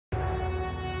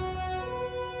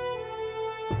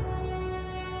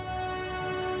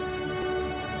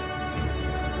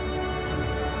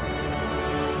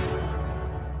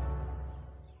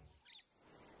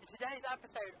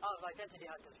episode of Identity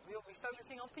Hunters, we will be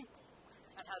focusing on people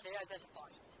and how they identify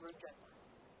through gender.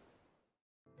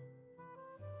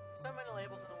 So many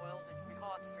labels in the world, it can be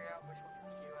hard to figure out which one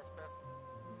fits you as a person.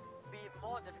 It can be even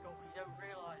more difficult when you don't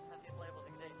realise that these labels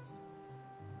exist.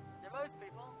 Now, most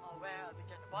people are aware of the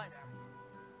gender binary.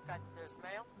 The fact that there's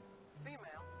male,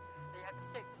 female, that you have to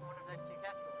stick to one of those two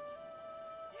categories.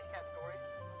 These categories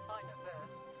are assigned at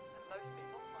birth, and most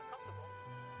people are comfortable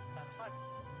with that assignment,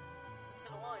 since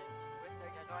it aligns with their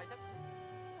gender identity.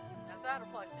 Now, if that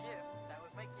applies to you, that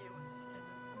would make you a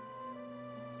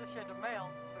cisgender male,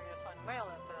 so you're assigned male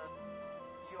at birth,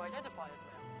 you identify as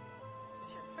male.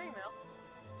 Cisgender female,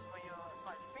 so when you're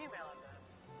assigned female at birth,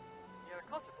 you're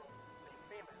comfortable being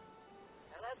female.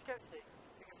 Now let's go see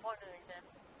if we can find an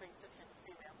example of being cisgender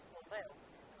female or male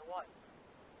in the wild.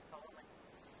 Follow me.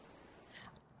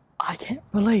 I can't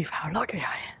believe how lucky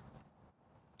I am.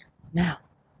 Now,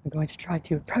 we're going to try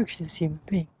to approach this human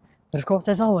being. But of course,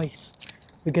 as always,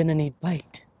 we're going to need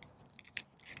bait.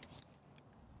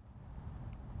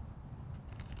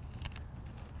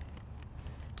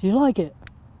 Do you like it?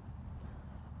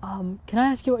 Can I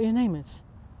ask you what your name is?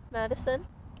 Madison.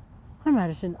 Hi,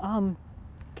 Madison.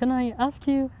 Can I ask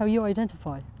you how you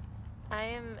identify? I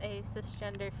am a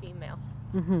cisgender female.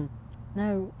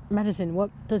 Now, Madison,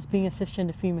 what does being a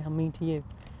cisgender female mean to you?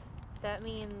 That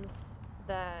means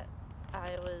that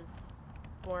I was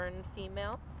born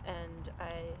female and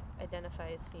I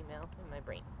identify as female in my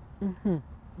brain.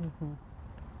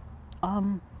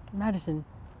 Madison,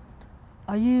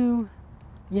 are you,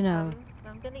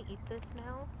 I'm gonna eat this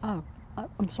now. Oh,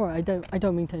 I'm sorry, I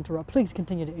don't mean to interrupt. Please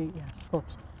continue to eat, yes, of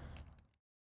course.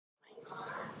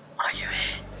 Are you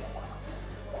here?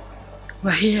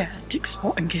 We're here at Dick's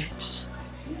Sporting Goods,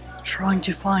 trying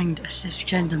to find a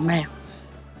cisgender male.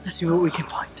 Let's see what we can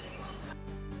find.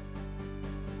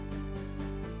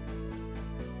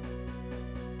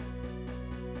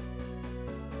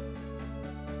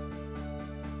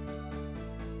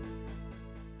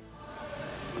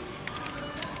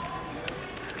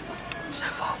 So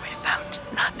far we've found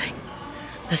nothing.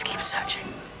 Let's keep searching.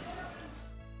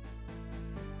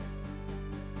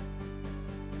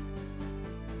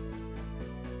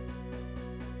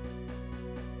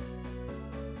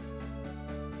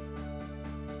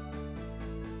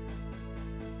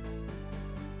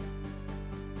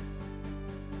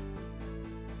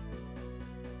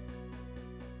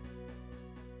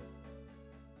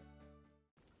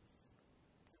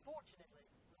 Unfortunately,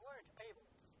 we weren't able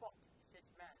to spot cis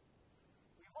man.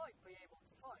 We might be able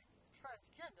to find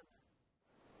transgender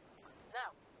man.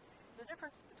 Now, the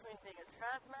difference between being a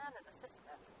trans man and a cis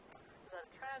man is that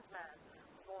a trans man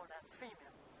was born as a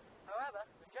female. However,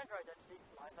 the gender identity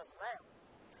lies as a male.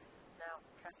 Now,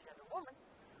 a transgender woman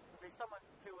would be someone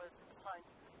who was assigned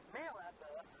male at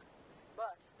birth,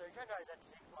 but their gender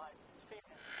identity lies as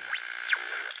female.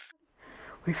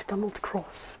 We've stumbled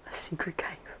across a secret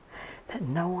cave that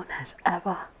no one has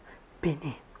ever been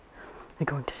in. We're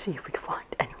going to see if we can find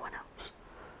anyone else.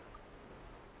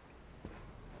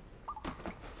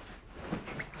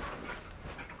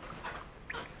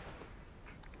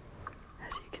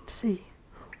 As you can see,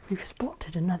 we've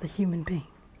spotted another human being.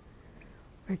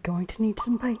 We're going to need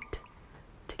some bait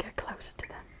to get closer to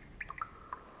them.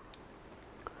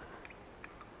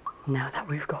 Now that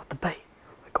we've got the bait,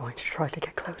 we're going to try to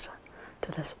get closer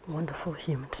to this wonderful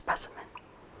human specimen.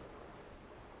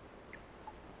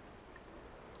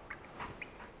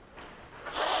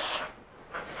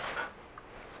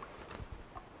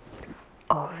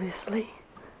 Obviously,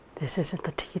 this isn't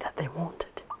the tea that they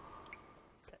wanted.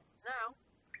 Now,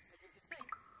 as you can see,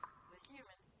 the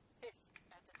human hissed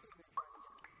at the tea we were trying to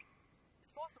get.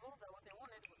 It's possible that what they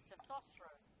wanted was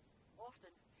testosterone,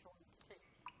 often shortened to T.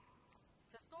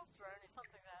 Testosterone is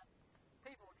something that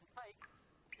people can take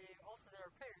to alter their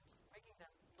appearance, making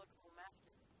them look more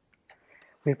masculine.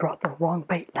 We brought the wrong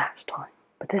bait last time,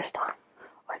 but this time,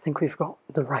 I think we've got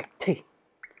the right tea.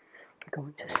 We're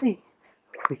going to see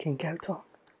if we can go talk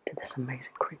to this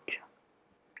amazing creature.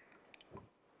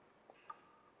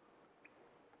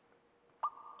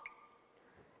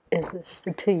 Is this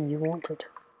the tea you wanted?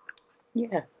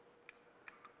 Yeah.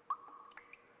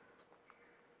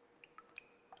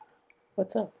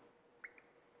 What's up?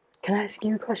 Can I ask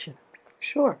you a question?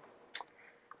 Sure.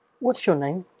 What's your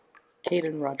name?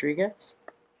 Caden Rodriguez.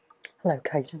 Hello,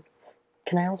 Caden.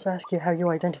 Can I also ask you how you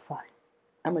identify?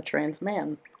 I'm a trans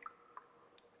man.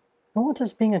 And what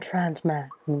does being a trans man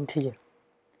mean to you?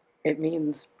 It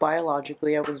means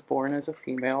biologically I was born as a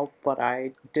female, but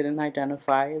I didn't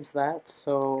identify as that,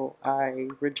 so I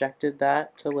rejected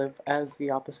that to live as the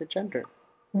opposite gender.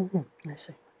 I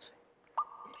see.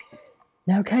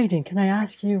 Now, Caden, can I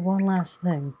ask you one last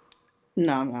thing?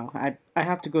 No, I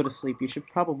have to go to sleep. You should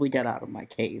probably get out of my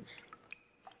cave.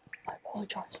 I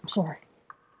apologize. I'm sorry.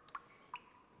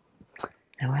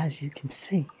 Now, as you can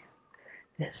see,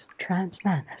 this trans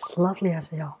man, as lovely as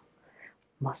they are,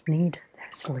 must need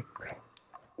their sleep.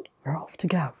 We're off to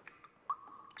go,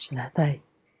 so that they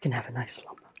can have a nice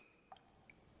slumber.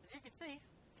 As you can see,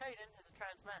 Caden is a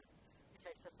trans man who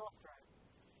takes testosterone.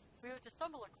 If we were to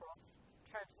stumble across a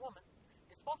trans woman,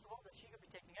 it's possible that she could be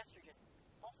taking estrogen,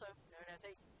 also known as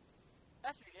E.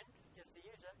 Estrogen gives the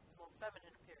user a more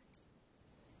feminine appearance.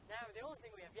 Now, the only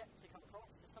thing we have yet to come across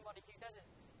is somebody who doesn't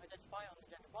identify on the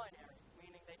gender binary,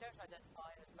 meaning they don't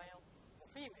identify as male or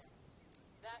female.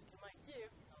 That can make you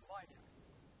non-binary.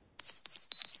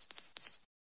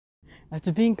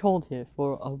 After being called here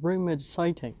for a rumoured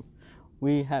sighting,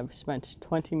 we have spent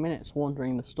 20 minutes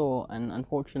wandering the store and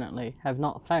unfortunately have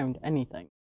not found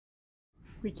anything.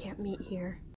 We can't meet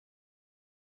here.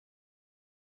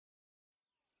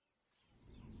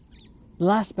 The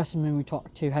last specimen we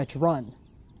talked to had to run.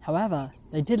 However,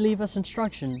 they did leave us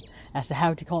instruction as to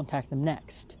how to contact them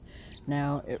next.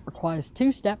 Now, it requires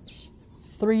 2 steps,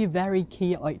 3 very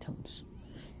key items.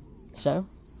 So,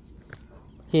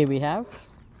 here we have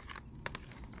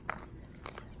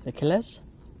the killers,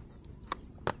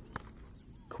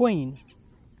 Queen,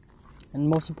 and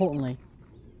most importantly,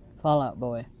 Fallout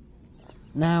Boy.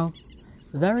 Now,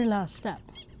 the very last step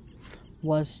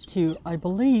was to, I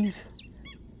believe,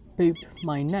 boop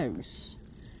my nose.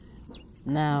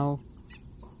 Now,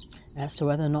 as to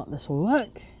whether or not this will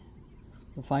work,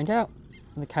 we'll find out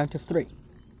on the count of 3.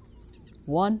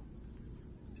 1,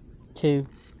 2,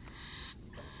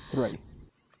 3.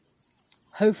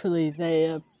 Hopefully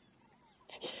they,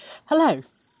 Hello!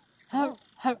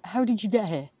 How did you get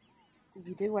here?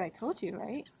 You did what I told you,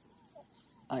 right?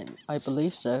 I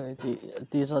believe so.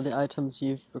 These are the items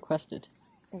you've requested.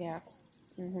 Yes.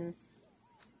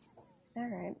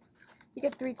 Alright. You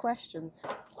get 3 questions.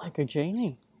 Like a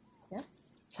genie? Yep.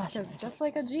 Fascinating. Because just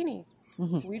like a genie,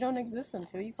 we don't exist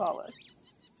until you call us.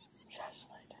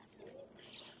 Fascinating.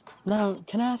 Now,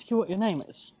 can I ask you what your name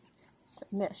is? It's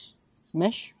Mish.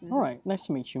 Mish? Alright, nice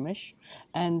to meet you, Mish.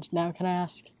 And now can I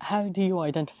ask, how do you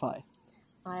identify?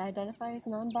 I identify as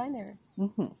non-binary.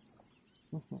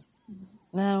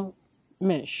 Now,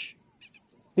 Mish,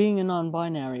 being a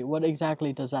non-binary, what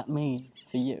exactly does that mean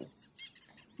for you?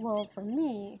 Well, for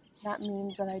me, that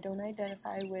means that I don't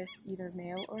identify with either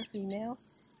male or female,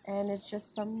 and it's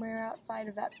just somewhere outside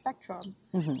of that spectrum.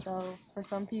 So, for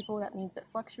some people, that means it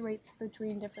fluctuates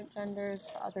between different genders.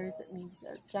 For others, it means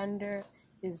that gender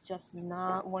is just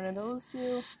not one of those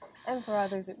two. And for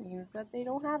others, it means that they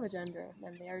don't have a gender,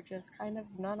 and they are just kind of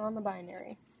not on the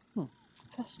binary.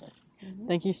 Fascinating.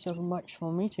 Thank you so much for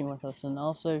meeting with us, and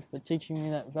also for teaching me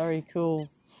that very cool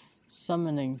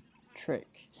summoning trick.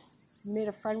 You made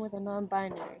a friend with a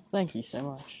non-binary. Thank you so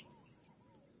much.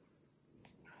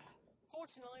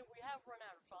 Fortunately, we have run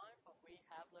out of time, but we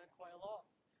have learned quite a lot.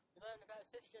 We learned about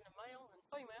cisgender male and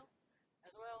female,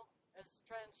 as well as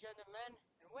transgender men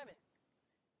and women.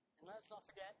 And let's not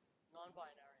forget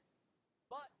non-binary.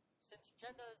 But since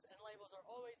genders and labels are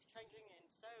always changing and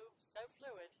so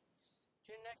fluid,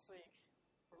 tune next week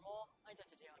for more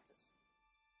Identity Hunters.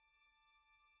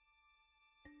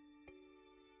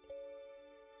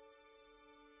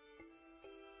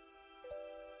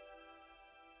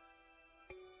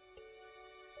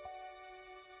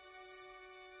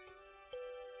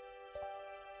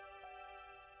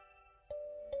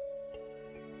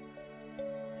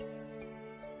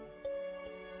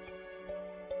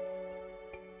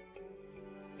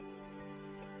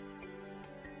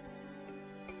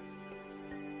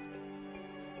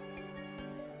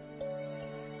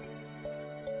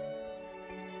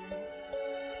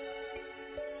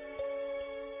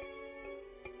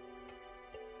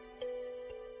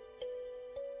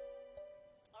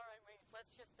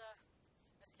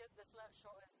 Let's get this left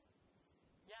shot in.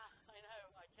 Yeah, I know,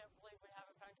 I can't believe we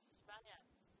haven't found a span yet.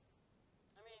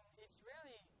 I mean, it's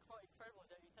really quite incredible,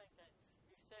 don't you think, that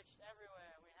we've searched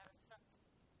everywhere,